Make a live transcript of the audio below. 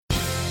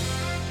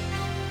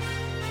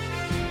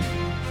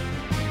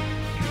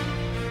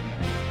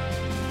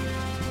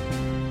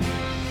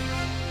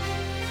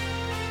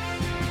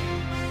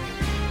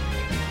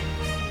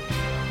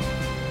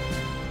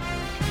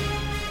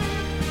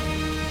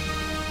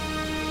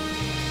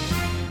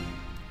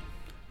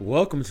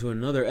Welcome to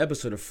another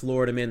episode of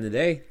Florida Man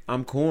Today.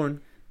 I'm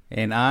Corn.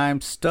 And I'm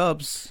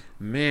Stubbs.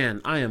 Man,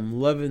 I am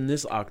loving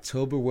this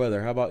October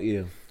weather. How about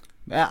you?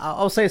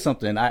 I'll say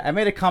something. I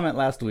made a comment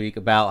last week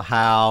about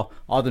how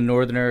all the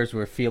Northerners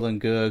were feeling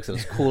good because it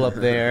was cool up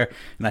there,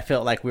 and I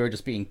felt like we were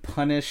just being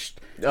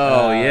punished.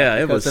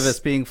 Because of us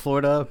being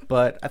Florida.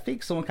 But I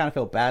think someone kind of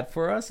felt bad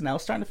for us, and I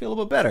was starting to feel a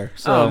little bit better.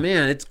 So. Oh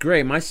man, it's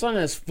great. My son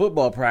has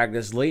football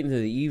practice late into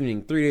the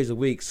evening, 3 days a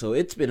week, so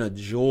it's been a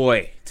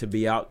joy to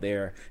be out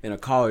there in a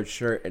collared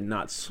shirt and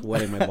not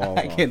sweating my balls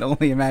I off. can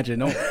only imagine.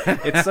 No,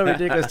 it's so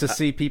ridiculous to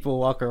see people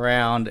walk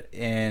around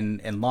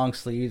in long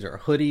sleeves or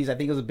hoodies. I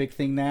think is a big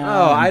thing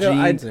now. Oh, I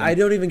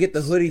don't even get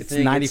the hoodie it's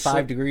thing.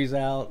 95 degrees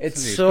out.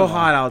 It's Dude, so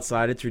hot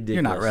outside. It's ridiculous.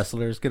 You're not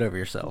wrestlers. Get over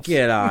yourselves.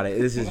 Get out of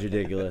it. This is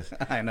ridiculous.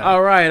 I know.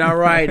 All right.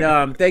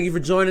 Thank you for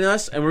joining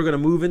us, and we're going to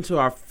move into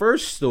our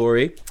first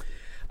story.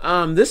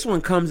 This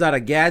one comes out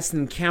of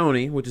Gadsden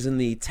County, which is in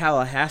the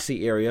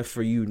Tallahassee area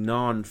for you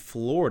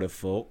non-Florida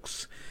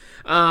folks.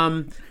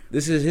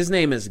 His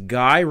name is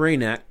Guy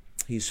Raynack.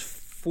 He's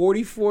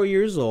 44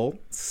 years old,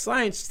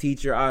 science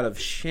teacher out of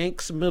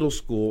Shanks Middle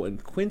School in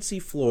Quincy,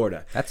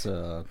 Florida. That's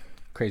a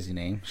crazy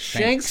name.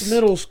 Shanks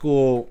Middle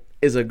School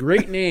is a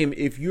great name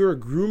if you're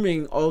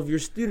grooming all of your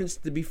students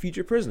to be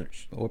future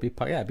prisoners. Or be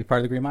part of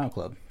the Green Mile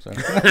Club. So.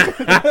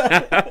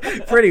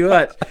 Pretty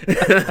much.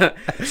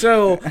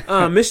 So,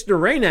 Mr.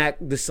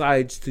 Raynack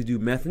decides to do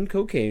meth and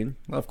cocaine.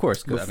 Well, of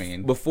course.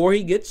 Before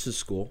he gets to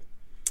school.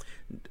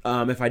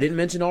 If I didn't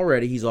mention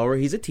already, he's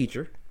a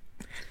teacher.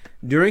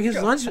 During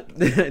his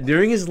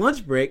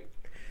lunch break,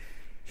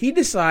 he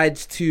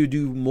decides to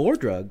do more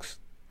drugs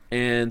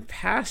and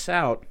pass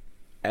out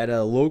at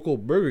a local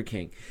Burger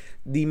King.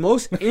 The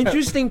most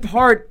interesting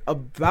part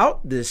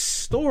about this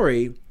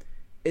story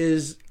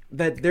is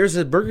that there's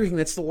a Burger King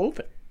that's still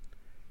open.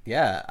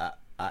 Yeah,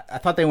 I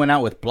thought they went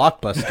out with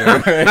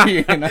Blockbuster.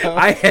 You know?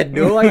 I had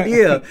no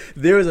idea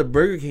there was a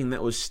Burger King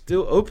that was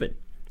still open.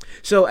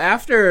 So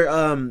after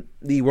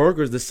the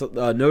workers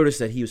noticed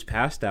that he was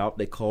passed out,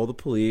 they call the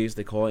police,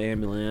 they call an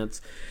ambulance.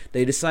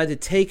 They decide to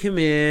take him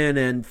in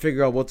and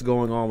figure out what's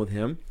going on with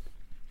him.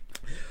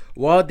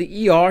 While at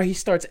the ER, he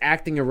starts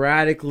acting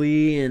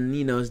erratically and,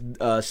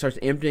 starts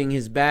emptying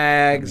his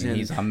bags.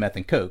 He's on meth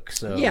and coke.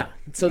 So yeah.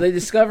 So they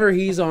discover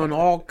he's on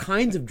all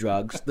kinds of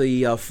drugs,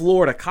 the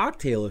Florida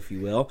cocktail, if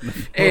you will.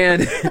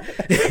 And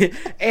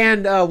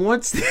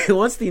once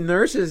the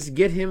nurses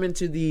get him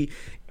into the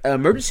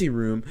emergency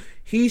room,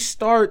 he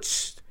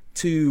starts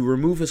to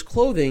remove his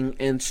clothing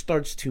and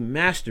starts to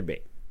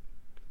masturbate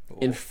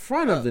in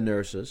front of the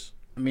nurses.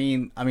 I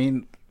mean,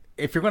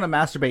 if you're going to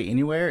masturbate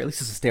anywhere, at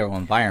least it's a sterile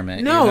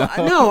environment.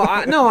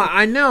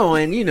 I know,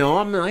 and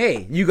I'm like,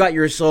 hey, you got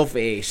yourself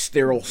a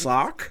sterile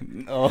sock,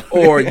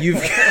 or one of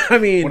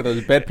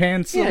those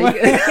bedpans,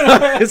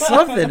 it's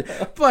something.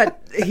 But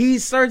he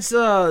starts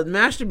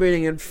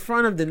masturbating in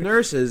front of the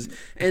nurses,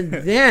 and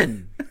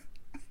then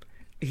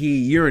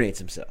he urinates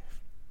himself.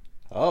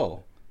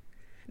 Oh,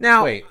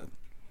 now wait,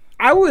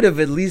 I would have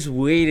at least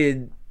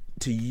waited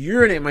to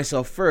urinate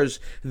myself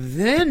first,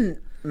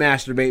 then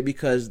masturbate,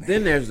 because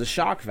then there's the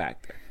shock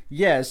factor.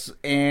 Yes,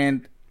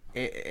 and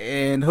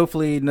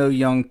hopefully no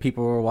young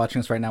people are watching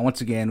us right now.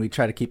 Once again, we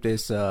try to keep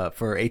this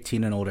for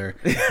 18 and older.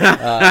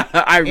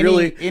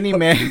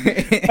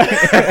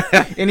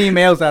 Any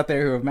males out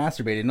there who have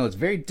masturbated know it's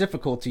very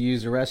difficult to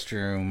use the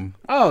restroom.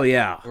 Oh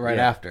yeah,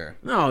 after.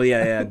 Oh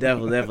yeah,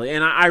 definitely.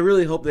 And I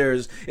really hope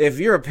if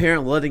you're a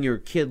parent letting your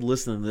kid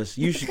listen to this,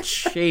 you should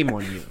shame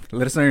on you.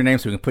 Let us know your name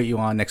so we can put you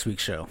on next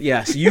week's show.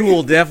 Yes, you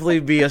will definitely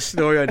be a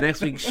story on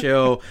next week's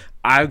show.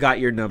 I've got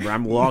your number.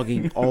 I'm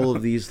logging all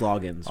of these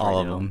logins. All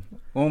of them.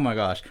 Oh my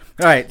gosh!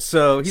 All right,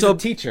 so he's a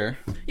teacher.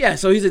 Yeah,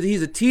 so he's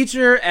a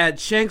teacher at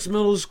Shanks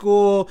Middle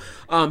School.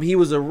 He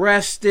was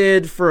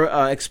arrested for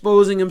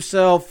exposing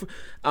himself,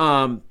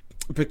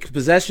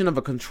 possession of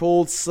a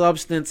controlled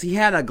substance. He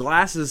had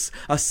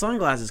a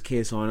sunglasses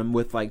case on him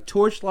with like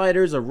torch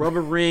lighters, a rubber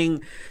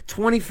ring,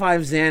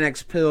 25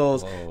 Xanax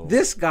pills. Whoa.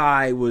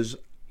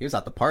 He was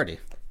at the party.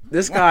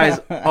 This guy's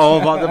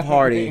all about the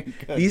party.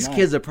 These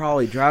kids are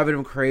probably driving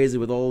him crazy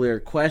with all their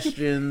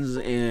questions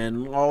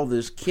and all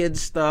this kid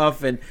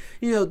stuff. And,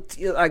 you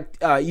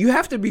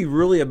have to be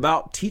really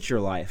about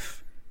teacher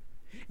life.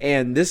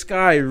 And this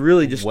guy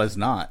really just was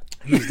not.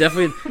 He's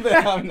definitely.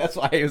 That's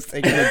why he was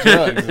taking the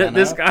drugs.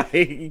 This guy,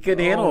 he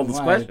couldn't handle all this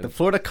questions. The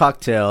Florida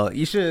cocktail.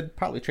 You should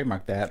probably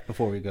trademark that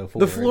before we go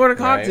forward. The Florida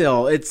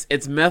cocktail.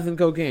 It's meth and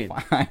cocaine.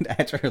 Find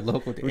at your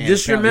local.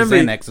 Just remember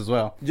Xanax as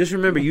well. Just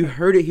remember, you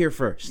heard it here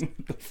first.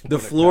 the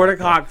Florida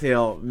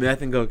cocktail,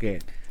 meth and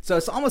cocaine. So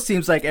it almost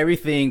seems like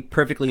everything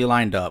perfectly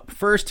lined up.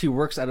 First, he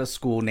works at a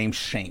school named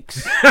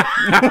Shanks.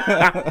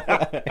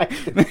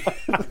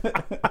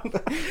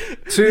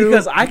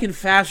 Because I can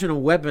fashion a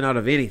weapon out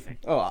of anything.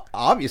 Oh,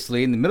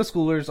 obviously, and the middle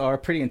schoolers are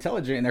pretty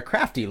intelligent and they're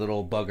crafty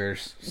little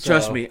buggers. So.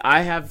 Trust me,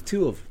 I have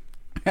two of them.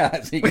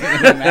 So you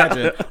can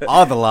imagine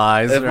all the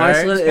lies.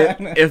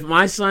 If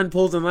my son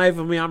pulls a knife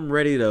on me, I'm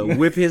ready to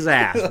whip his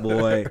ass,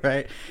 boy.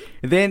 Right.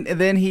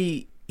 Then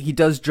he he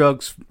does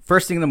drugs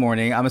first thing in the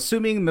morning. I'm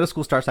assuming middle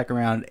school starts like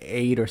around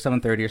 8 or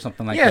 7:30 or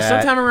something like that. Yeah,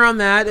 sometime around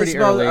that. Pretty it's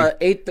about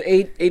early.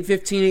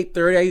 8:15,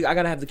 8:30. I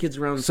gotta have the kids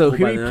around. So school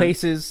he by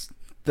replaces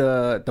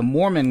the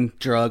Mormon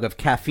drug of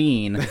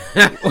caffeine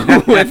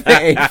with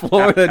a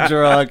Florida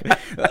drug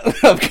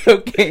of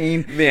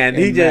cocaine. Man,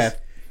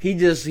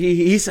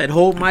 he said,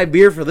 "Hold my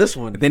beer for this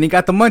one." Then he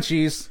got the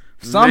munchies.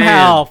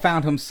 Somehow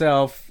found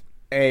himself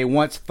a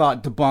once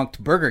thought debunked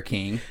Burger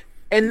King.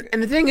 And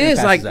the thing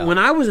is, like, when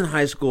I was in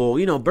high school,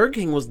 you know, Burger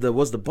King was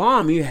the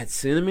bomb. You had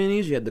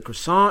Cinnamonies, you had the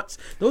croissants.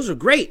 Those are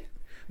great.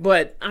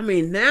 But I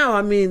mean,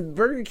 now,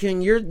 Burger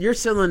King, you're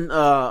selling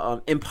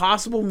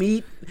Impossible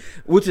meat,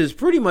 which is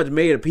pretty much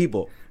made of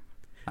people.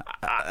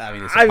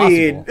 It's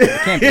impossible.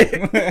 It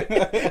can't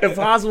be.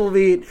 Impossible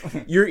meat,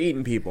 you're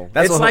eating people.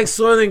 It's like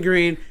Soylent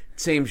Green.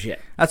 Same shit.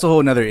 That's a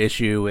whole nother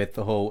issue with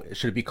the whole,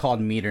 should it be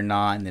called meat or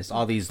not? And there's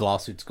all these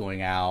lawsuits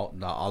going out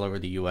all over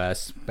the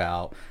U.S.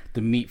 about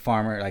the meat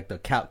farmer, like the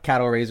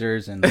cattle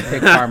raisers and the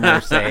pig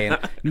farmers saying,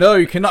 no,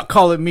 you cannot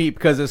call it meat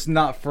because it's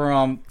not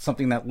from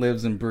something that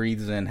lives and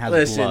breathes and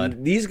has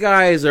blood. These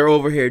guys are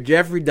over here,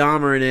 Jeffrey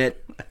Dahmer in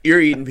it.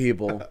 You're eating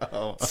people.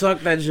 Suck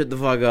that shit the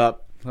fuck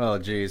up. Oh,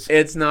 jeez.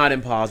 It's not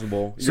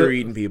impossible. You're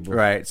eating people.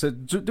 Right. So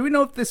do we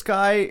know if this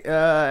guy,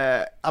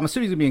 I'm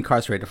assuming he's going to be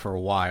incarcerated for a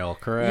while,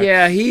 correct?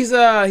 Yeah, he's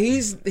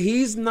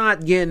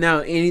not getting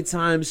out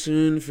anytime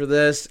soon for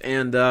this,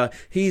 and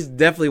he's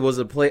definitely was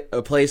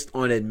placed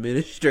on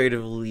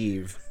administrative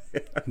leave.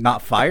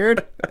 Not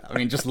fired?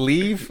 Just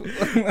leave?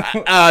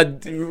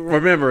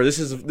 Remember, this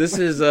is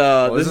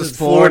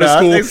Florida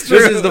school. This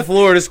is the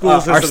Florida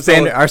school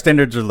system. Our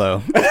standards are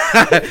low.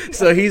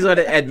 So he's on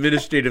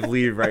administrative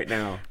leave right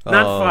now.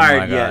 Not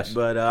fired yet,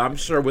 but I'm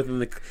sure within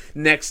the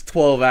next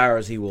 12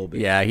 hours he will be.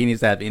 Yeah, he needs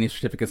to have any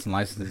certificates and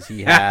licenses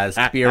he has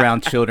to be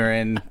around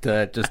children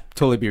to just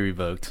totally be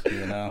revoked.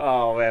 You know?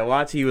 Oh man,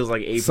 watch he was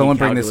like AP. Someone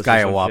bring this guy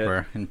a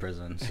Whopper in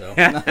prison. So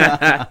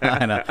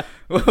I know.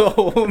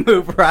 We'll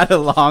move right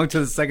along to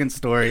the second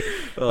story.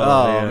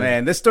 Oh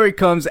man, this story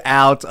comes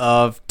out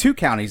of two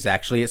counties.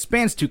 Actually, it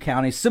spans two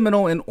counties: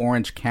 Seminole and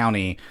Orange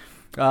County.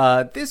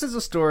 This is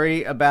a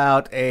story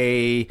about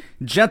a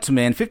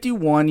gentleman,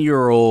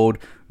 51-year-old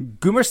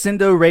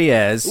Gumercindo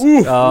Reyes,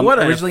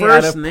 originally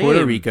out of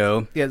Puerto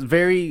Rico. Yeah, it's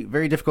very,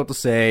 very difficult to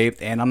say,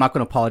 and I'm not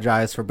going to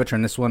apologize for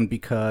butchering this one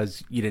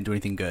because you didn't do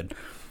anything good.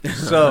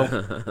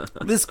 So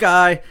this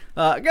guy,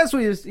 I guess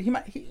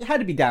he had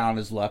to be down on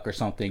his luck or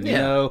something. You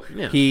know,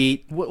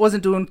 he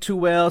wasn't doing too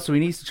well, so he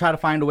needs to try to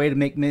find a way to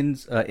make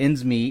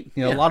ends meet.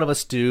 You know, a lot of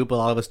us do, but a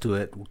lot of us do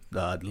it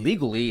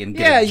legally and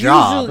get a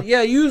job.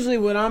 Usually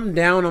when I'm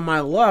down on my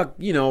luck,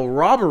 you know,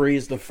 robbery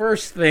is the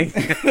first thing.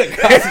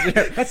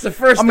 That's the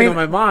first thing on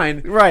my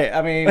mind. Right.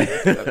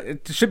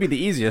 It should be the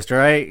easiest,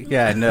 right?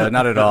 Yeah, no,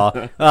 not at all.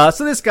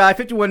 So this guy,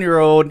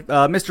 51-year-old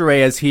Mr.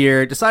 Reyes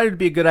here, decided it'd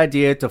be a good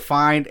idea to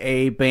find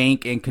a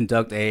bank and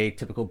conduct a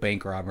typical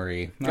bank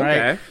robbery. All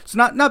right? So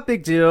not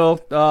big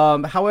deal.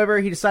 However,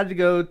 he decided to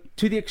go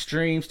to the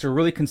extremes to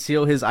really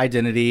conceal his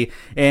identity.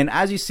 And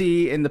as you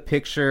see in the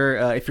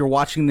picture, if you're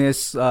watching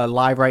this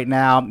live right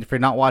now, if you're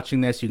not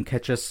watching this, you can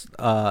catch us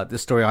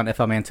this story on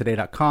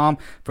flmantoday.com.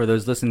 For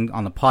those listening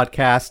on the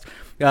podcast,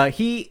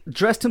 he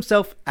dressed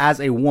himself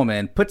as a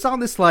woman, puts on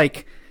this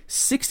like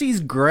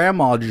 60s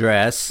grandma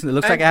dress. It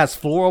looks like it has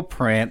floral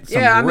print,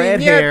 some red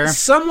hair.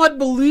 Somewhat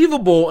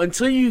believable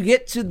until you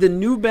get to the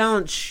New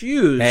Balance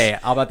shoes. Hey,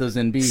 how about those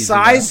NBs?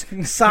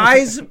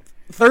 Size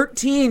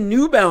 13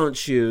 New Balance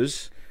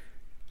shoes.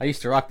 I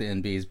used to rock the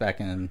NBs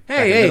back in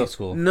middle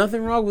school.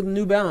 Nothing wrong with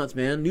New Balance,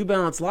 man. New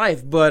Balance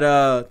life.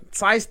 But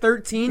size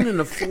 13 in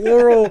a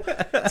floral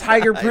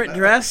tiger print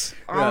dress?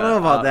 I don't know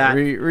about that.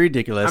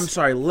 Ridiculous. I'm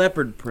sorry,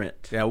 leopard print.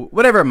 Yeah,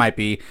 whatever it might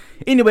be.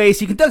 Anyways,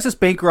 he conducts this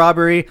bank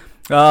robbery.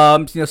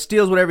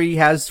 Steals whatever he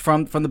has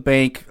from the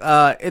bank.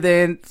 And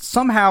then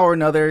somehow or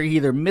another, he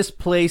either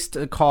misplaced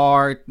a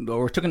car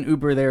or took an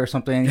Uber there or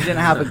something. He didn't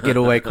have a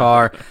getaway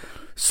car.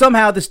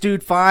 Somehow this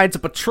dude finds a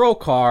patrol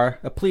car,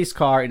 a police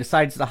car, and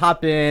decides to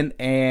hop in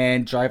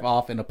and drive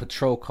off in a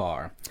patrol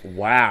car.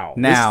 Wow.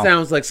 Now, this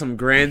sounds like some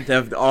Grand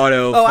Theft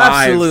Auto 5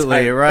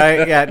 absolutely,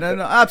 right? Yeah,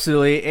 no,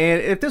 absolutely.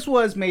 And if this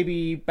was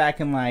maybe back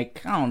in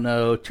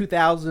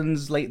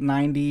 2000s, late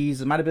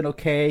 90s, it might have been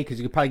okay because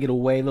you could probably get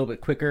away a little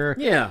bit quicker.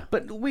 Yeah.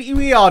 But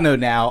we all know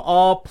now,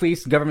 all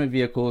police and government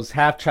vehicles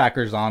have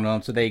trackers on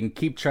them so they can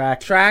keep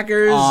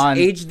trackers on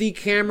HD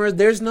cameras.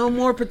 There's no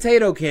more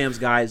potato cams,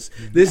 guys.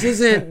 This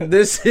isn't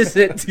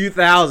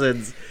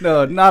 2000s.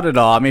 No, not at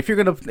all. If you're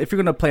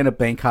gonna plan a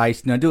bank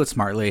heist, do it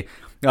smartly.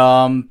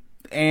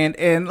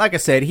 And like I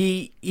said,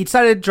 he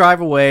decided to drive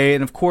away,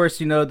 and of course,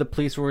 the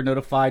police were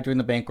notified during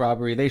the bank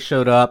robbery. They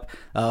showed up,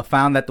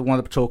 found that one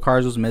of the patrol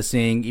cars was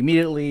missing,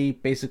 immediately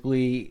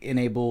basically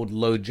enabled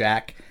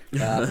LoJack,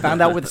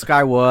 found out where this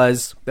guy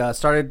was,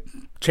 started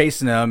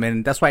chasing him,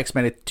 and that's why I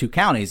expanded to two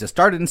counties. It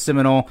started in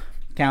Seminole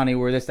County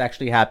where this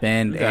actually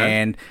happened,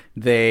 and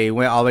they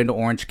went all the way to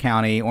Orange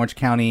County. Orange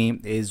County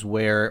is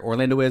where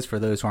Orlando is, for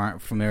those who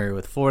aren't familiar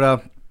with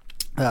Florida.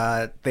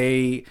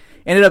 They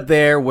ended up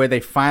there where they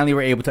finally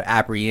were able to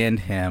apprehend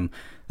him.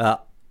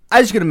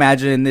 as you can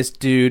imagine, this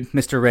dude,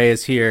 Mr.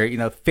 Reyes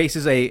here,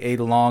 faces a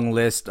long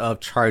list of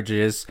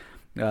charges.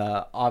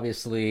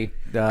 Obviously,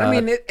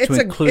 to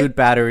include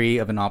battery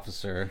of an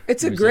officer.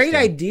 It's a great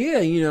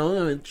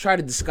idea, try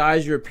to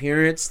disguise your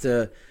appearance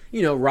to,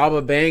 rob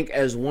a bank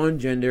as one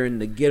gender and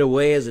to get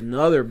away as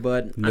another.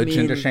 But no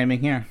gender shaming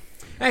here.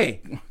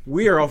 Hey,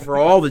 we are all for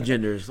all the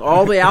genders,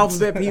 all the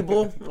alphabet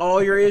people,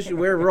 all your issues.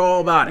 We're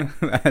all about it.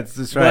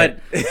 That's right.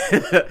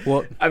 But,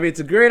 well, it's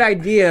a great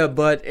idea,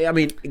 but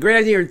great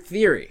idea in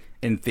theory.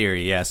 In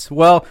theory, yes.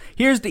 Well,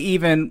 here's the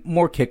even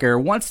more kicker.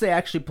 Once they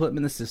actually put him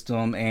in the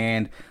system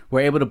and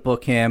were able to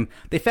book him,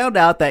 they found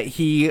out that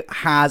he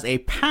has a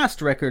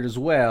past record as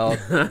well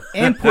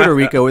in Puerto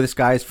Rico, where this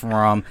guy's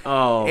from.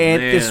 Oh,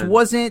 and man. This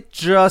wasn't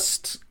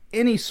just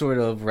any sort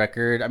of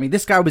record.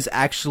 This guy was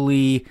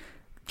actually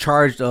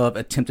charged of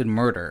attempted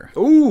murder.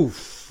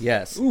 Oof.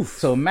 Yes. Oof.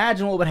 So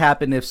imagine what would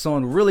happen if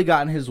someone really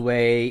got in his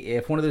way,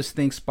 if one of those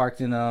things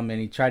sparked in him and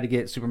he tried to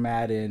get super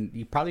mad, and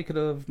he probably could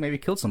have maybe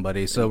killed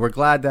somebody. So we're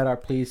glad that our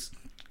police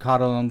caught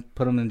him,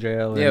 put him in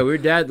jail. Yeah, we're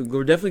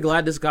definitely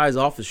glad this guy's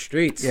off the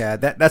streets. Yeah,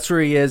 that's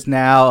where he is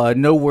now.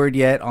 No word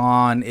yet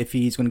on if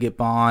he's going to get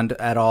bond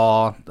at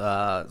all.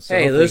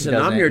 Hey, listen,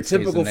 I'm your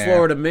typical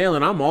Florida male,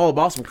 and I'm all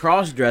about some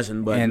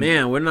cross-dressing, but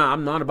man,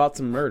 I'm not about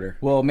some murder.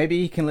 Well,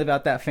 maybe he can live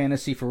out that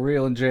fantasy for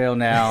real in jail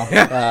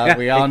now.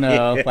 We all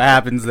know what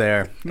happens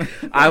there.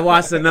 I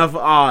watched enough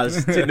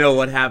Oz to know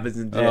what happens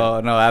in jail. Oh,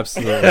 no,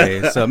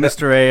 absolutely. So,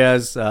 Mr.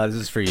 Reyes, this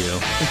is for you.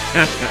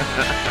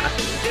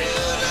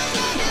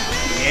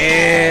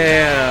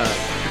 Yeah.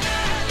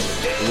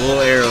 A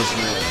little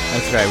Aerosmith.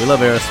 That's right. We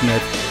love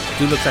Aerosmith.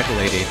 Dude looks like a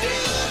lady.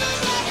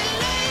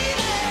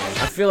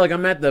 I feel like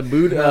I'm at the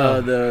Boot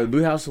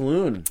House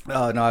Saloon.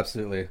 Oh, no,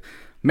 absolutely.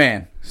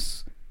 Man.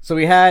 So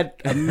we had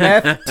a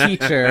meth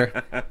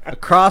teacher, a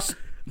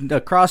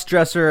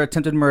cross-dresser,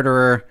 attempted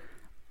murderer.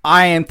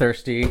 I am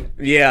thirsty.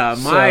 Yeah,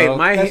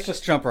 let's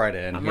just jump right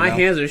in. My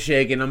hands are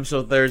shaking. I'm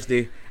so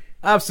thirsty.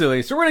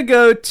 Absolutely. So we're going to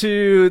go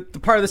to the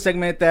part of the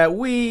segment that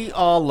we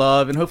all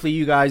love, and hopefully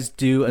you guys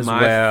do as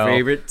well. My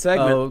favorite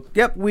segment.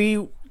 Yep,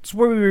 it's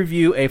where we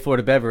review a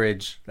Florida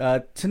beverage.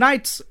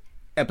 Tonight's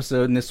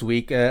episode in this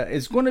week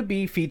is going to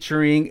be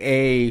featuring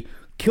a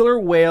Killer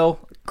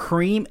Whale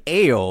Cream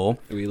Ale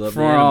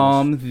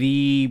from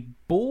the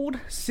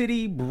Bold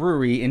City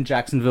Brewery in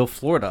Jacksonville,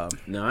 Florida.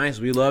 Nice.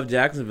 We love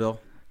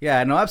Jacksonville.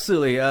 Yeah, no,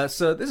 absolutely.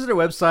 So this is their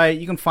website.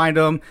 You can find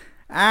them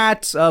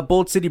at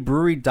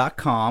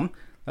boldcitybrewery.com.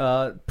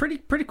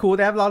 Pretty cool.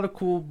 They have a lot of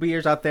cool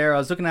beers out there. I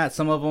was looking at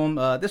some of them.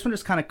 This one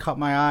just kind of caught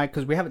my eye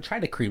because we haven't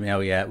tried a cream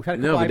ale yet. We've had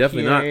a couple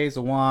definitely not. IPAs,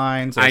 the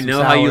wines. I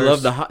know how you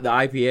love the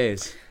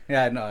IPAs.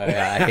 Yeah, no,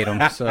 I hate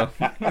them. So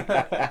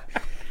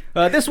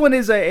this one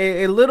is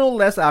a little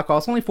less alcohol.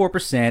 It's only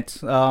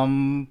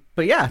 4%.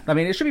 But yeah,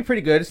 it should be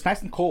pretty good. It's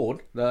nice and cold.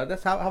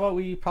 That's how about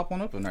we pop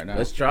one open right now?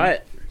 Let's try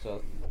it.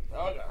 So,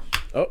 oh,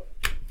 there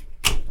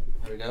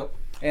we go.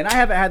 And I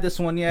haven't had this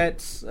one yet,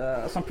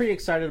 so I'm pretty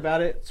excited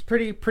about it. It's a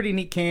pretty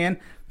neat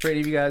can. For any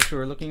of you guys who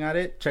are looking at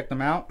it, check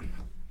them out.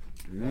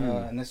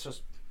 And let's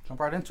just jump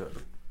right into it.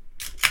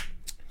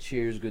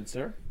 Cheers, good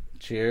sir.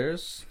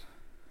 Cheers.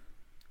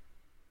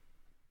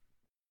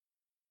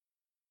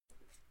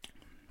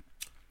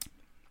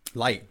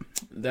 Light.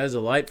 That is a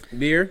light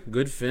beer.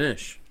 Good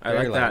finish. I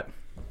like that.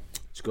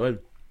 It's good.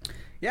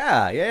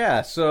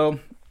 Yeah. So...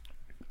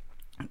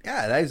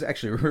 yeah, that is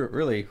actually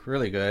really,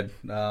 really good.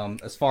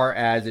 As far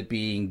as it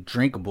being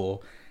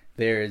drinkable,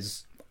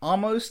 there's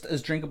almost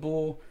as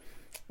drinkable.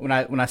 When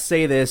I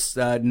say this,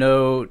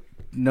 no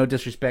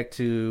disrespect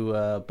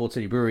to Bold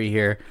City Brewery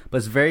here, but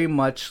it's very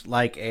much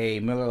like a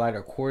Miller Lite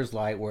or Coors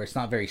Light, where it's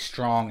not very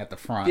strong at the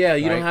front. Yeah,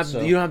 you don't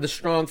have the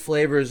strong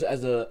flavors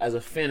as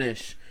a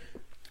finish,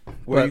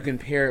 where you can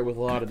pair it with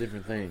a lot of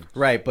different things.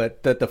 Right,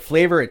 but the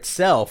flavor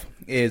itself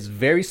is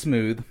very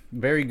smooth,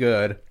 very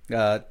good.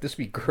 This would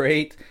be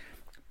great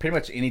pretty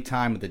much any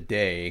time of the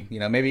day.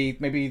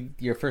 Maybe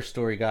your first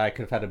story guy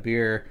could have had a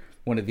beer,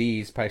 one of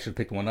these, probably should have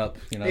picked one up.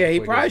 Yeah,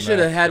 he probably should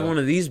have had one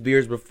of these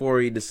beers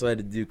before he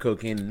decided to do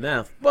cocaine and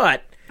meth,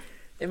 but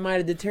it might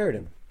have deterred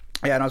him.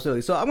 Yeah, no,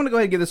 absolutely. So I'm going to go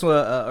ahead and give this one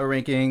a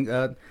ranking.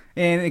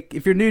 And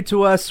if you're new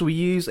to us, we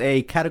use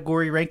a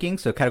category ranking,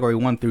 so category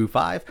 1 through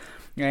 5.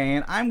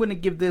 And I'm going to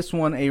give this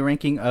one a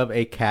ranking of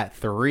a Cat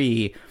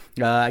 3.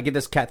 I give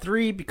this Cat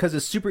 3 because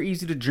it's super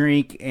easy to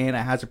drink and it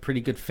has a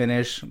pretty good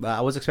finish.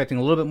 I was expecting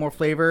a little bit more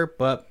flavor,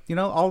 but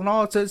all in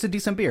all, it's a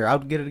decent beer. I'll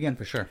get it again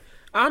for sure.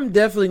 I'm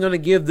definitely going to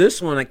give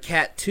this one a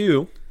Cat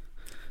 2.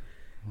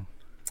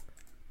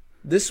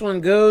 This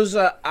one goes,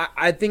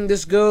 I think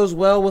this goes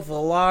well with a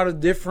lot of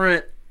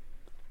different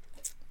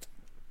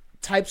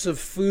types of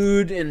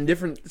food in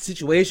different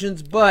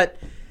situations, but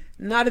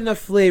not enough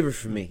flavor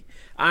for me.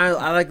 I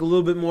like a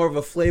little bit more of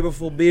a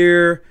flavorful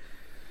beer.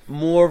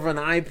 more of an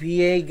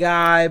IPA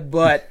guy,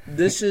 but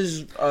this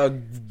is a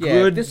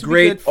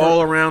great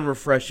all-around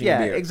refreshing beer.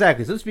 Yeah,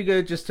 exactly. So this would be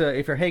good just to,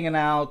 if you're hanging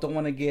out, don't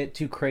want to get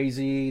too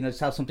crazy, just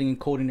have something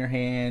cold in your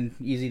hand,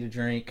 easy to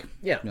drink.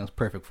 Yeah. It's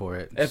perfect for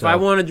it. If I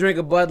want to drink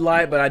a Bud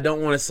Light, but I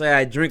don't want to say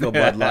I drink a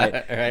Bud Light,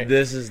 right.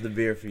 This is the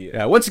beer for you.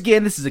 Yeah. Once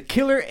again, this is a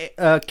Killer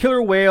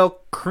Whale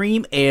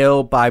Cream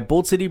Ale by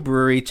Bold City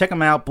Brewery. Check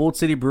them out,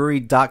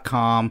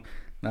 boldcitybrewery.com,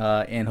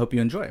 and hope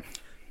you enjoy.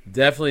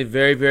 Definitely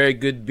very, very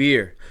good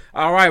beer.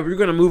 All right, we're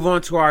going to move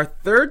on to our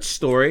third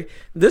story.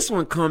 This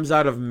one comes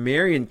out of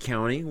Marion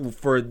County.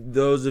 For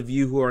those of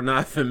you who are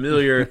not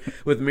familiar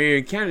with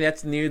Marion County,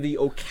 that's near the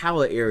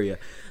Ocala area.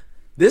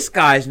 This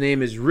guy's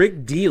name is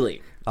Rick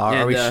Dealey.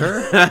 Are we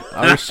sure?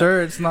 Are we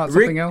sure it's not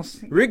something else?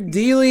 Rick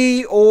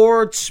Dealey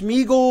or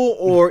Smeagol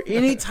or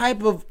any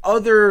type of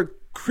other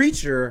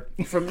creature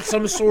from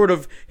some sort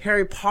of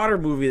Harry Potter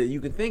movie that you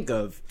can think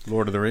of.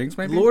 Lord of the Rings,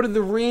 maybe? Lord of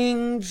the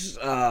Rings,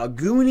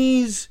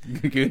 Goonies.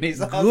 Goonies.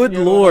 Good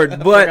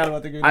Lord. But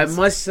I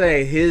must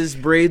say, his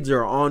braids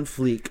are on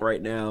fleek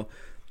right now.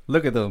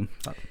 Look at them.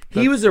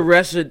 He was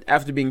arrested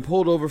after being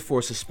pulled over for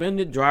a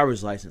suspended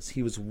driver's license.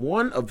 He was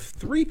one of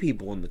 3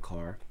 people in the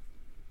car.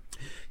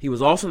 He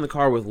was also in the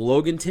car with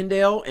Logan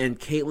Tyndale and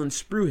Caitlin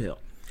Spruhill.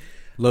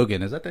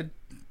 Logan, is that the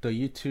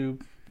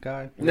YouTube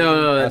guy?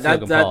 No,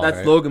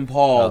 that's Logan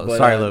Paul. Oh, but,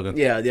 sorry, Logan.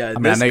 Yeah. I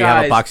mean, I know you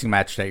have a boxing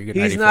match that you're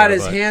getting ready for. He's not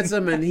as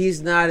handsome and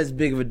he's not as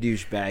big of a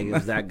douchebag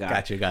as that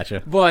guy.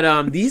 Gotcha.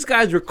 But these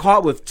guys were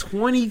caught with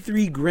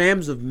 23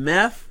 grams of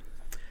meth,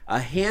 a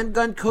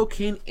handgun,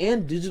 cocaine,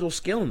 and digital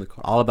scale in the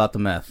car. All about the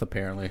meth,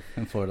 apparently,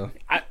 in Florida.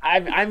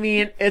 I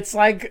mean, it's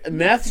like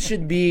meth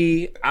should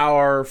be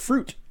our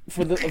fruit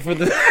for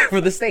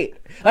the state.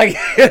 Like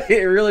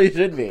it really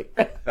should be.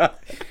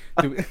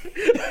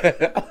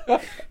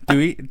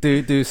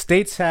 Do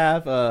states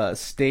have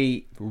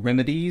state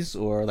remedies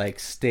or like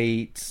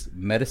state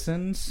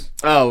medicines?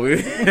 Oh,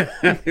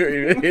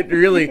 it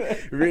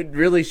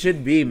really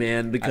should be,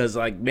 man. Because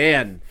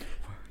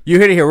you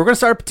heard it here. We're going to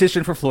start a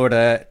petition for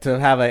Florida to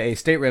have a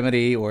state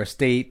remedy or a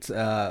state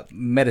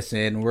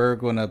medicine. We're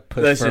going to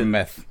push for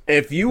meth.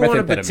 If you want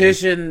to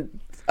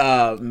petition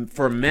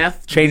for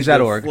meth,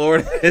 change.org.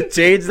 Florida,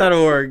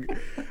 change.org.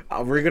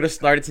 We're going to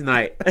start it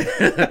tonight.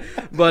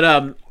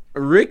 But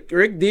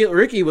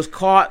Ricky was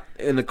caught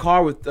in the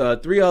car with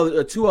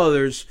two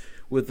others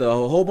with a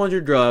whole bunch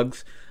of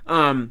drugs.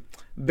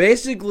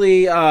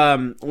 Basically,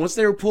 once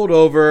they were pulled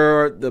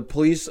over, the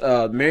police,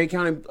 Marion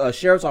County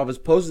Sheriff's Office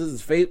posted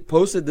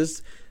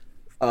this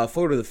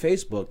photo to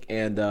Facebook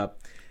and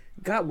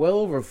got well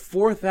over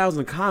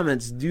 4,000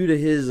 comments due to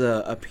his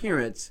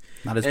appearance.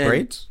 Not his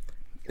braids?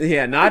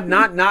 Yeah,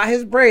 not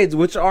his braids,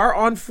 which are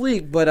on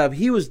fleek, but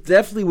he was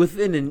definitely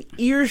within an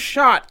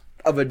earshot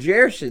of a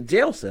jail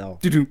cell.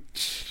 There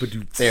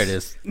it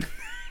is.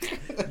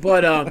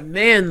 But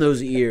man,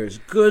 those ears!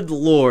 Good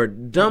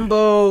Lord,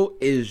 Dumbo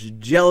is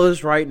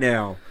jealous right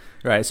now.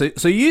 Right.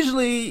 So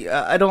usually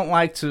I don't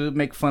like to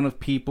make fun of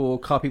people,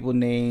 call people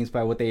names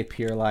by what they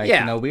appear like. Yeah.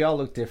 You know, we all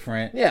look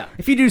different. Yeah.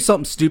 If you do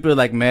something stupid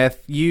like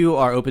meth, you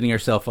are opening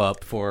yourself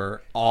up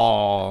for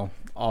all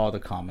the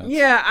comments.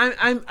 Yeah.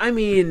 I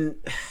mean,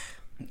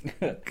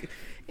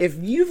 if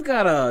you've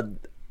got a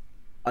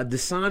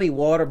Dasani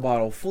water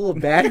bottle full of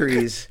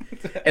batteries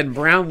and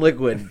brown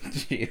liquid,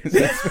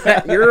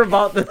 you're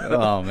about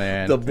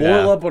to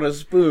boil up on a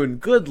spoon.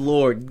 Good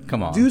Lord.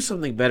 Come on. Do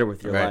something better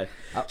with your life.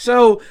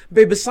 So,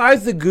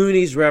 besides the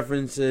Goonies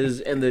references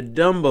and the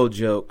Dumbo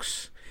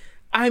jokes,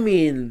 I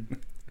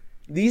mean,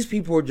 these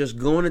people are just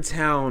going to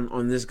town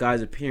on this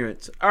guy's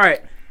appearance. All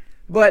right.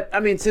 But, I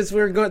mean, since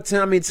we're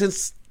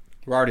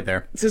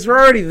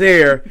already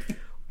there,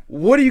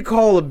 what do you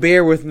call a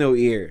bear with no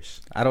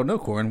ears? I don't know,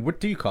 Corin. What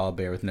do you call a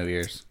bear with no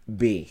ears?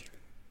 B.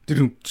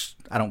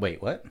 I don't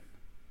wait. What?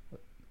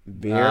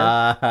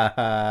 Bear?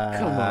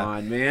 Come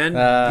on, man.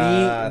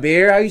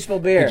 Bear? How you spell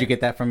bear? Did you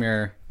get that from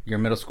your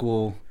middle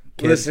school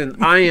kid? Listen,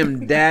 I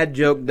am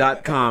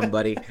dadjoke.com,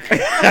 buddy.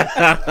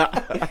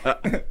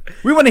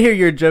 We want to hear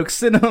your jokes.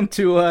 Send them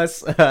to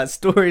us,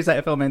 stories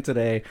at FLMN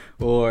Today,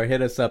 or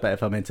hit us up at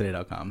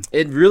FLMNtoday.com.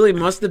 It really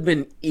must have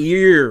been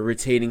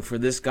irritating for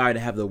this guy to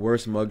have the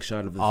worst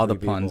mugshot of all the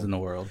puns in the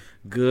world.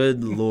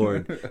 Good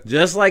Lord.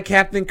 Just like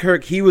Captain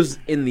Kirk, he was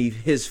in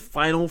his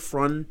final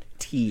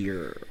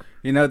frontier.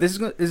 You know, this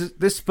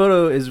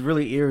photo is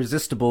really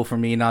irresistible for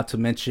me, not to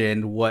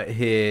mention what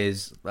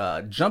his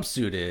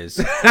jumpsuit is.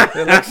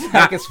 It looks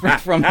like it's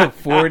from the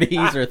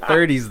 40s or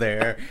 30s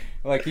there.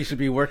 Like he should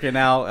be working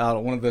out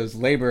at one of those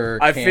labor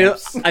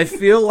camps. I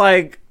feel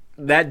like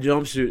that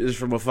jumpsuit is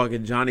from a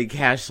fucking Johnny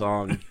Cash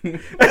song.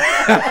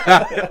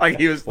 Like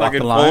he was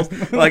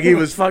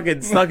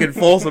fucking stuck in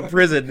Folsom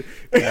Prison.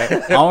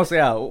 Almost,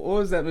 yeah. What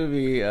was that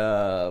movie?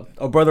 Oh,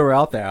 Brother, We're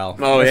Out There.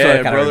 Oh,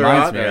 yeah, Brother, We're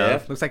Out There.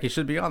 Yeah. Looks like he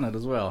should be on it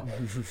as well.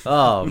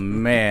 Oh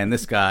man,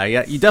 this guy.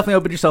 Yeah, you definitely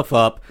opened yourself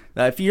up.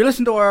 If you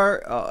listen to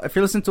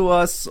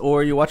us,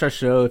 or you watch our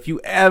show, if you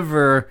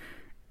ever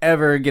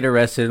get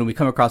arrested and we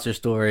come across your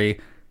story,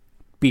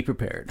 be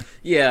prepared.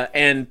 Yeah,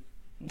 and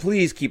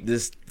please keep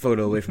this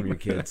photo away from your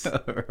kids.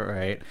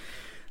 Right.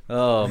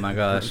 Oh my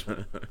gosh.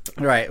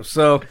 Right.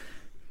 So,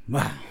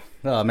 wow.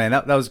 Oh man,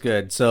 that was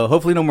good. So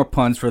hopefully no more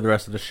puns for the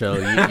rest of the show.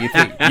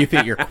 You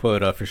hit your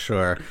quota for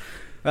sure.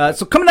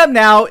 So coming up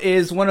now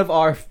is one of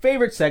our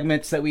favorite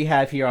segments that we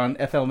have here on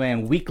FL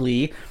Man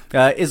Weekly.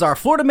 Is our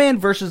Florida Man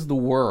versus the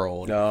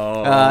World.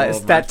 It's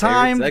that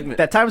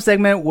time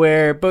segment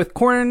where both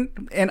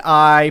Corn and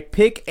I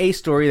pick a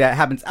story that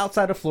happens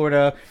outside of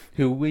Florida,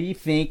 who we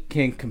think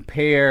can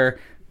compare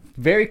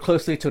very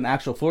closely to an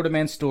actual Florida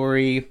Man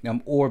story,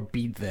 or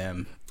beat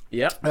them.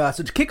 Yep.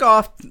 So to kick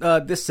off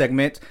this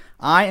segment,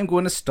 I am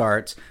going to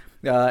start.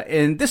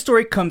 And this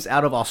story comes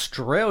out of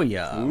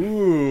Australia.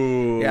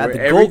 Ooh. Yeah,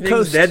 the Gold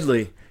Coast.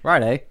 Deadly.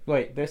 Right, eh?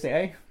 Wait, did they say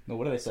A? No,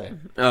 what do they say?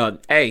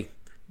 A.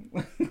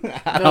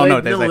 I don't know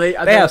what they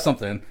say. They have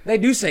something. They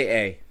do say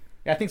A.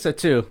 Yeah, I think so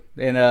too.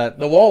 And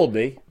the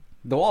Wallaby.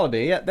 The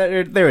Wallaby, yeah,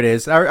 there it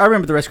is. I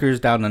remember the Rescuers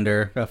Down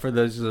Under, for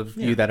those of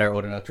you that are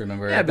old enough to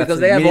remember. Yeah,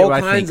 because they have all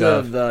kinds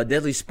of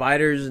deadly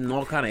spiders and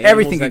all kind of animals.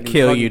 Everything could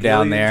kill you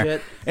down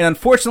there. And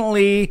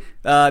unfortunately,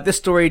 this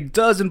story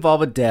does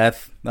involve a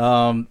death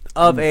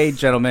of a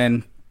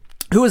gentleman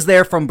who was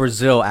there from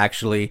Brazil,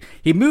 actually.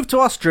 He moved to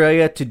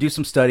Australia to do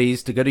some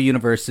studies, to go to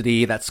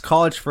university. That's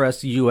college for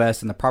us,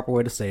 U.S., and the proper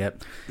way to say it.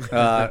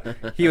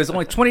 He was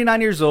only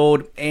 29 years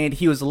old, and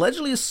he was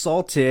allegedly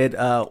assaulted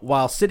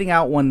while sitting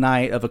out one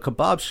night of a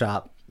kebab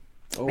shop.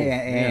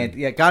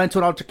 And got into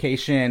an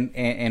altercation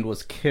and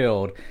was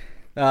killed.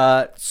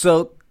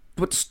 So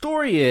what the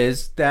story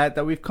is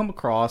that we've come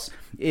across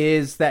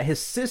is that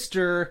his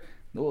sister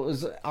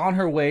was on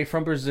her way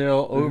from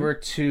Brazil over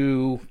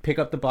to pick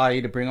up the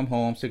body to bring him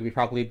home so he could be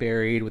properly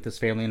buried with his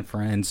family and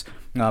friends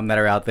that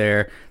are out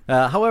there.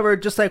 However,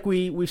 just like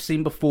we've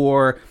seen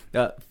before,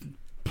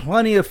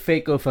 plenty of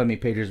fake GoFundMe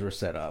pages were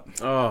set up.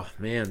 Oh,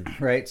 man.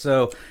 Right?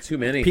 So too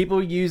many.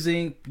 People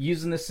using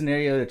this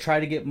scenario to try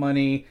to get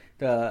money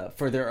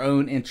for their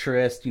own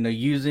interest,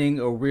 using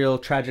a real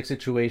tragic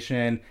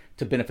situation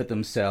to benefit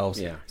themselves.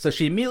 Yeah. So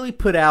she immediately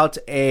put out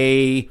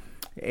a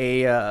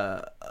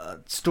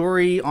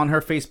story on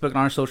her Facebook and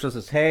on her socials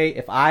that says, hey,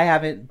 if I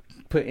haven't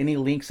put any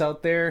links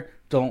out there,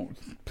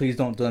 please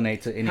don't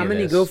donate to any How of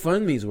many this.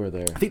 GoFundMes were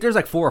there? I think there's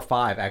like 4 or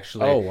 5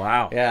 actually. Oh,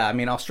 wow. Yeah, I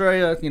mean,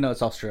 Australia,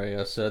 it's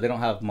Australia, so they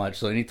don't have much.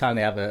 So anytime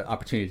they have an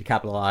opportunity to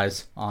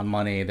capitalize on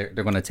money, they're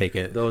going to take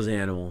it. Those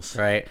animals.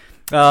 Right.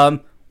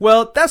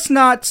 Well, that's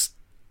not...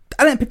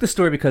 I didn't pick the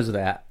story because of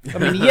that. I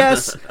mean,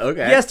 yes,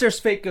 yes, there's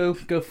fake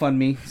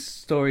GoFundMe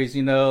stories,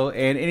 and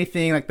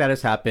anything like that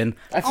has happened.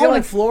 I feel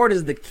like Florida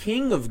is the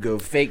king of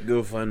fake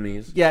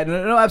GoFundMes. Yeah,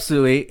 no,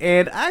 absolutely.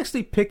 And I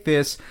actually picked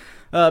this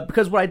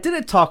because what I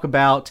didn't talk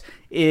about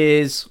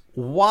is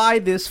why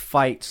this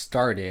fight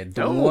started.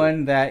 The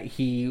one that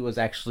he was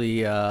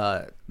actually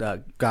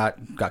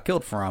got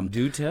killed from.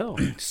 Do tell.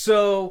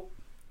 So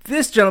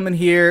this gentleman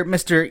here,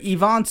 Mr.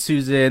 Ivan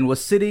Susan,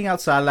 was sitting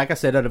outside, like I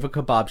said, out of a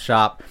kebab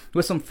shop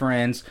with some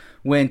friends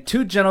when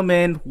 2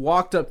 gentlemen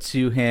walked up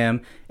to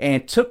him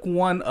and took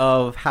one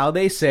of, how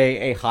they say,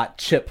 a hot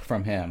chip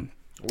from him.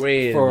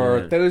 Wait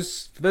for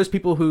those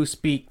people who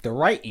speak the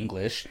right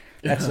English,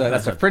 that's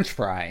a French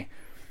fry.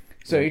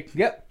 So,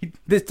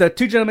 the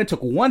 2 gentlemen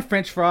took one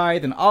French fry,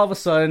 then all of a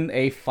sudden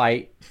a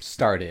fight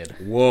started.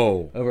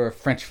 Whoa. Over a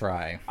French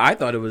fry. I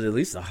thought it was at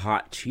least a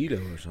hot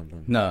Cheeto or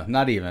something. No,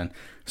 not even.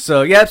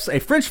 So, yes, a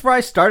French fry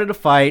started a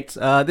fight.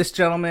 This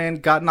gentleman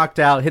got knocked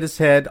out, hit his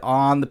head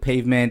on the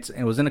pavement,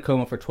 and was in a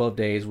coma for 12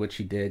 days, which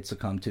he did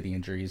succumb to the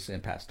injuries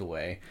and passed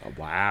away. Oh,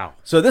 wow.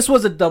 So this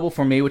was a double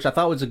for me, which I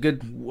thought was a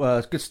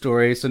good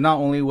story. So not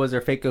only was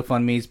there fake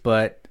GoFundMes,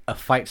 but a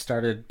fight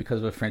started because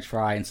of a French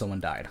fry and someone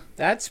died.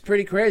 That's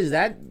pretty crazy.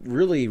 That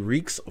really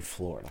reeks of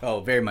Florida. Oh,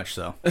 very much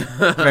so.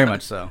 Very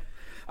much so.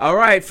 All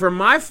right, for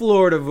my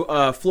Florida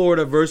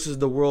versus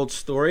the world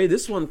story,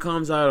 this one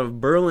comes out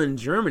of Berlin,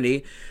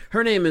 Germany.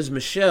 Her name is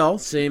Michelle,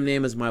 same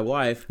name as my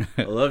wife.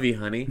 I love you,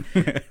 honey.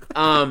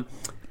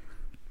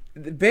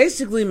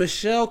 Basically,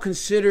 Michelle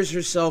considers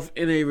herself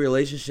in a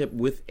relationship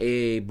with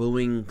a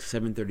Boeing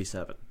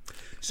 737.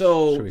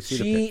 So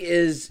she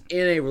is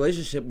in a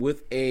relationship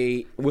with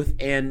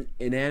an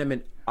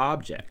inanimate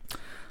object.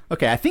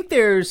 Okay, I think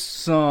there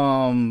used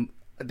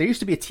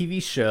to be a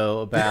TV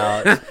show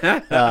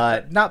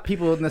about not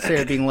people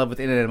necessarily being in love with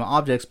inanimate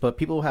objects, but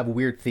people who have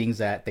weird things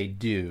that they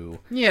do.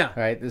 Yeah.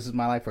 Right? This is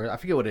my life. I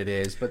forget what it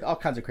is, but all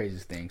kinds of crazy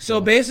things. So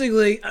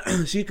basically,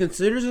 she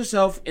considers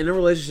herself in a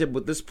relationship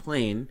with this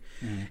plane.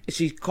 Mm.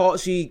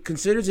 She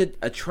considers it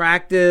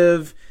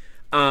attractive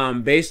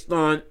based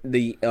on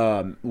the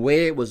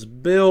way it was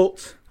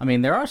built. I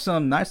mean, there are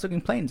some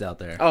nice-looking planes out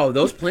there. Oh,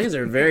 those planes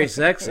are very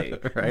sexy,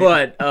 right?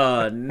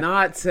 But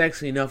not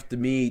sexy enough to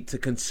me to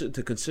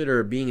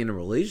consider being in a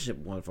relationship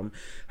with one of them.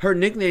 Her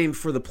nickname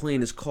for the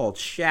plane is called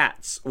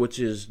Schatz, which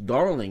is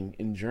darling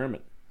in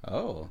German.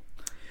 Oh,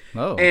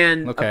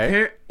 and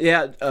okay.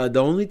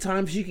 The only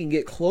time she can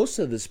get close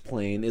to this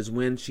plane is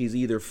when she's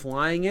either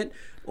flying it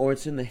or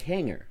it's in the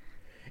hangar,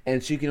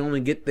 and she can only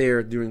get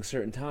there during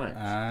certain times.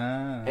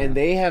 And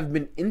they have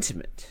been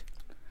intimate.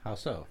 How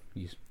so?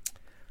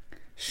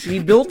 She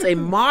built a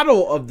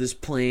model of this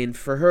plane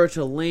for her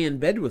to lay in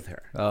bed with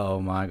her.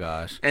 Oh my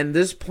gosh. And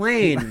this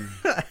plane,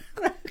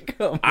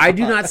 I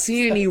do not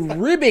see any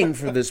ribbing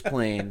for this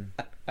plane.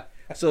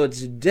 So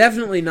it's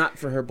definitely not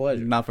for her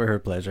pleasure. Not for her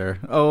pleasure.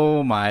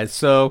 Oh my.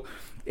 So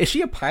is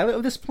she a pilot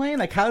of this plane?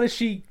 Like how does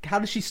she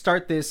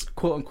start this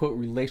quote unquote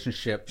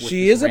relationship with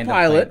She is a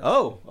pilot. Plane?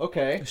 Oh,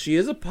 okay. She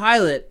is a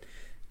pilot,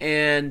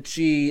 and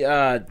she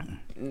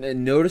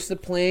noticed the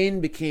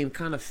plane, became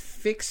kind of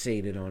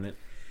fixated on it.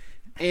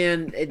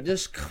 And it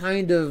just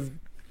kind of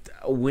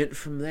went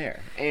from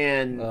there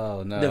and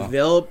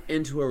developed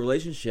into a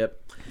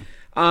relationship.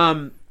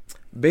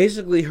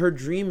 Basically, her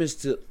dream is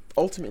to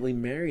ultimately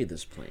marry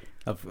this plane.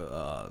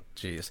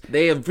 Jeez.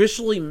 They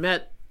officially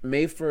met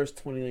May 1st,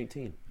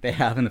 2019. They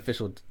have an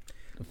official date.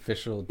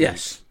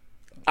 Yes.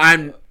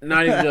 I'm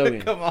not even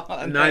joking. Come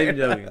on. Not even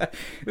joking.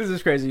 This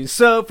is crazy.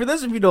 So, for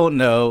those of you who don't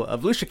know,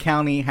 Volusia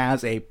County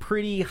has a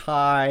pretty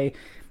high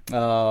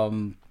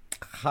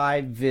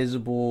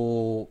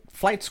visible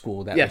flight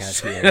school that we have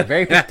here.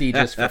 Very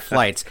prestigious for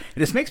flights.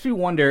 And this makes me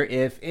wonder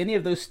if any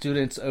of those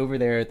students over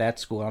there at that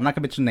school, I'm not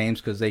going to mention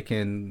names because they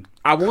can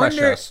crush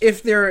us.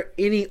 If there are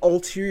any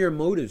ulterior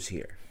motives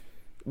here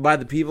by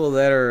the people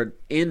that are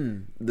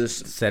in this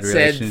said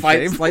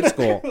flight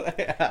school.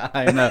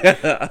 I know.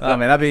 Oh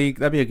man,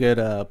 that'd be a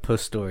good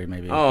post story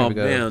maybe. Oh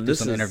maybe man, do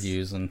some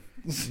interviews and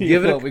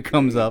give it what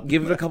comes up.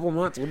 Give it a couple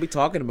months. We'll be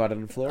talking about it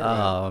in Florida.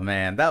 Oh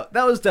man, that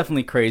was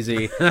definitely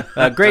crazy.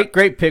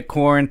 Great pick,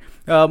 Corn.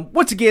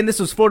 Once again, this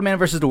was Florida Man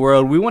versus the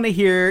World. We want to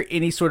hear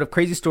any sort of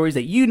crazy stories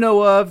that you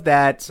know of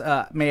that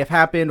may have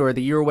happened or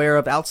that you're aware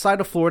of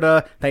outside of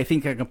Florida that you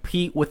think can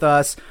compete with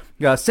us.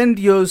 Send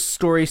those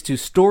stories to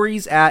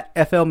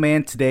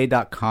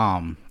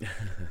stories@flmantoday.com.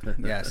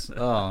 Yes.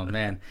 Oh,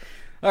 man.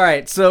 All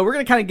right, so we're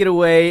going to kind of get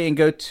away and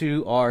go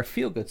to our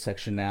feel-good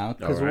section now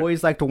because we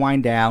always like to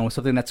wind down with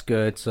something that's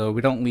good so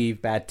we don't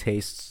leave bad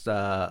tastes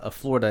of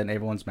Florida in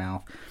everyone's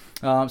mouth.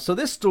 So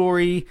this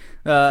story...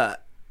 and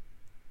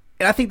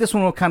I think this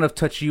one will kind of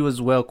touch you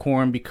as well,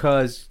 Corn,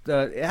 because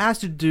it has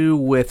to do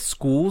with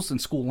schools and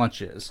school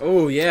lunches.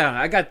 Oh, yeah.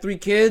 I got 3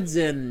 kids,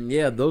 and,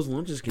 yeah, those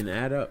lunches can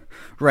add up.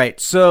 Right.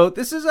 So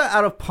this is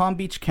out of Palm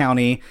Beach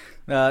County.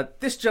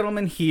 This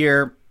gentleman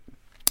here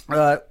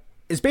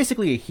is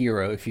basically a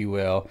hero, if you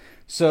will.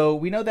 So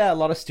we know that a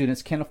lot of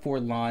students can't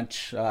afford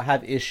lunch,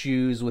 have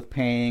issues with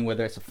paying,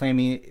 whether it's a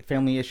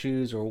family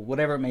issues or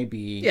whatever it may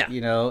be, you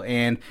know,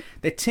 and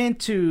they tend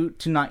to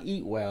not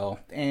eat well.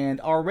 And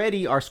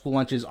already our school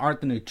lunches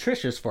aren't the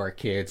nutritious for our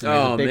kids. And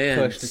oh, man.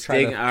 Push to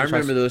try to, I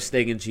remember those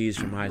steak and cheese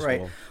from high school.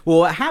 Right. Well,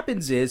 what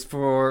happens is,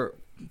 for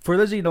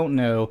those of you who don't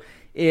know,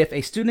 if a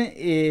student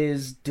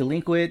is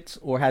delinquent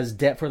or has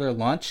debt for their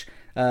lunch,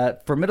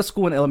 for middle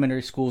school and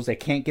elementary schools, they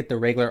can't get the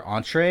regular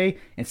entree.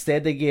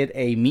 Instead, they get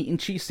a meat and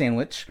cheese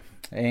sandwich,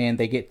 and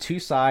they get 2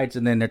 sides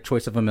and then their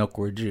choice of a milk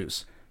or a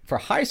juice. For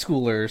high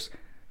schoolers,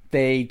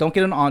 they don't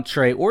get an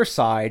entree or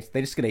sides. They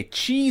just get a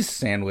cheese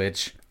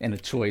sandwich and a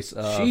choice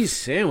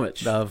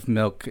of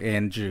milk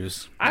and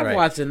juice. I've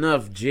watched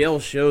enough jail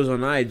shows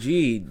on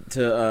IG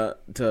to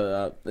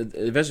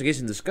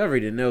Investigation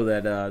Discovery to know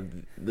that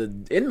the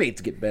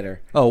inmates get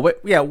better. Oh,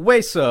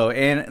 way so.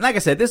 And like I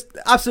said, this is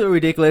absolutely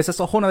ridiculous.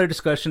 That's a whole other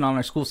discussion on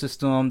our school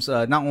systems,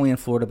 not only in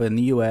Florida but in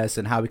the U.S.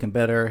 and how we can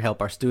better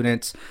help our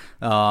students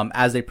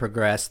as they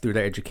progress through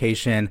their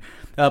education.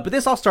 But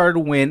this all started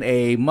when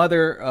a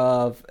mother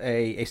of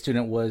a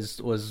student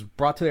was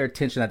brought to their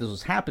attention that this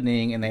was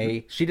happening,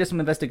 and she did some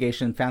investigation,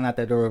 found out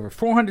that there were over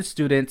 400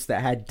 students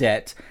that had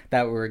debt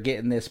that were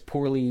getting this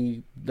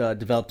poorly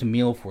developed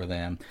meal for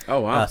them. Oh,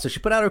 wow. So she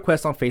put out a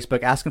request on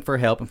Facebook asking for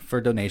help and for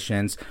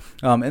donations.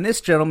 And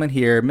this gentleman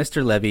here,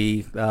 Mr.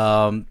 Levy,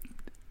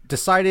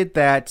 decided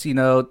that, you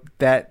know,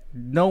 that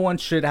no one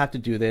should have to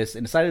do this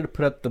and decided to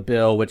put up the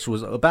bill, which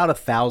was about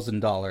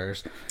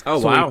 $1,000.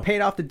 Oh, so wow. he paid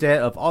off the debt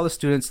of all the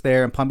students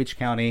there in Palm Beach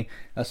County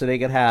so they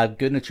could have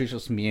good,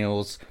 nutritious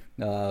meals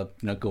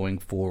going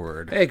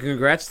forward. Hey,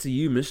 congrats to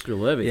you, Mr.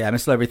 Levy. Yeah,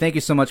 Mr. Levy, thank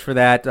you so much for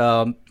that.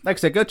 Like I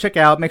said, go check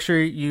out. Make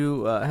sure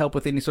you help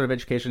with any sort of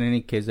education, any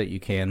kids that you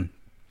can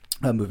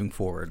moving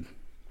forward.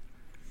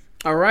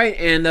 All right,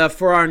 and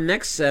for our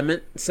next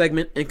segment,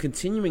 and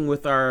continuing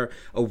with our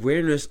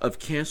awareness of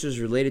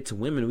cancers related to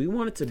women, we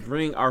wanted to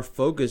bring our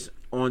focus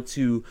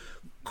onto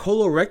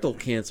colorectal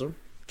cancer,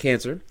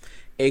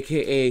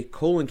 aka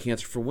colon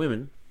cancer for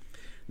women.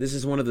 This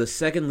is one of the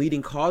second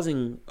leading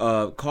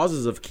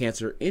causes of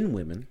cancer in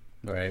women.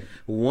 Right.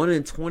 1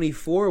 in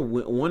 24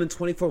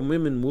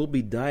 women will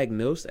be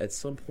diagnosed at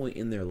some point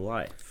in their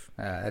life.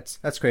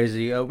 That's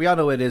crazy. We all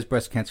know it is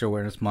Breast Cancer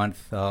Awareness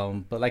Month,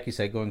 but like you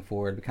said, going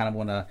forward, we kind of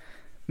want to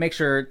make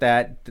sure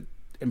that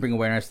and bring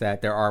awareness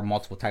that there are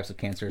multiple types of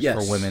cancers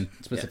for women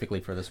specifically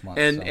for this month.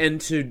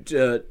 And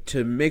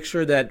to make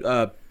sure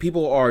that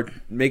people are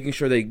making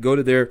sure they go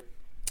to their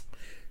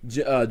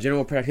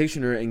general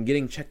practitioner and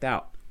getting checked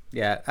out.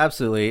 Yeah,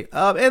 absolutely.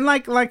 And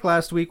like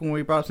last week when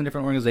we brought up some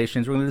different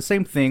organizations, we're going to do the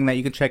same thing that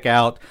you can check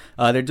out.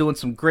 They're doing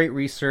some great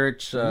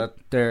research.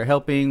 They're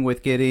helping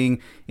with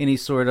getting any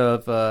sort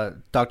of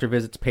doctor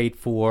visits paid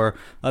for.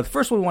 The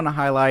first one we want to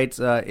highlight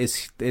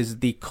is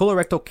the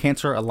Colorectal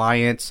Cancer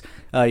Alliance.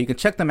 You can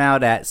check them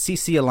out at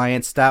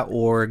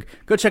ccalliance.org.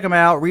 Go check them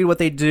out, read what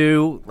they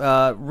do,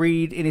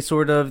 read any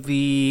sort of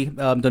the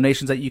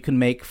donations that you can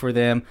make for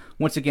them.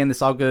 Once again,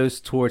 this all goes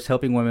towards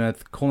helping women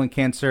with colon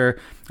cancer.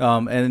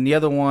 And then the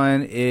other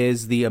one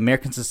is the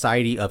American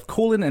Society of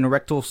Colon and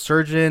Rectal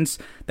Surgeons.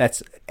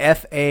 That's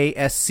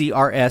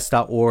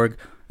FASCRS.org.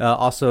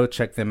 Also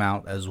check them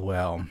out as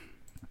well.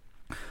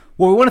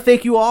 Well, we want to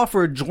thank you all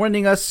for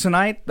joining us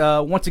tonight.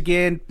 Once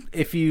again,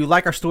 if you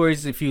like our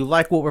stories, if you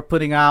like what we're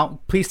putting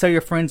out, please tell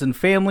your friends and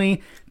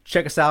family.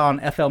 Check us out on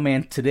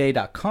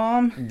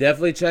flmantoday.com.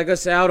 Definitely check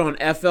us out on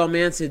FL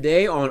Man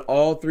Today on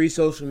all 3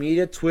 social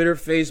media, Twitter,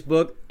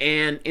 Facebook,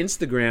 and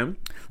Instagram.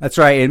 That's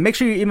right. And make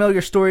sure you email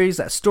your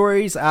stories at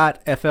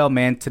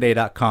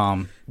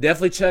stories@flmantoday.com.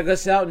 Definitely check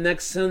us out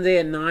next Sunday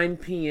at 9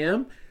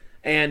 p.m.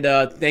 And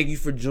thank you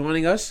for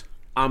joining us.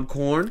 I'm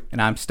Corn.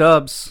 And I'm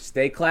Stubbs.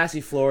 Stay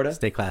classy, Florida.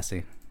 Stay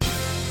classy.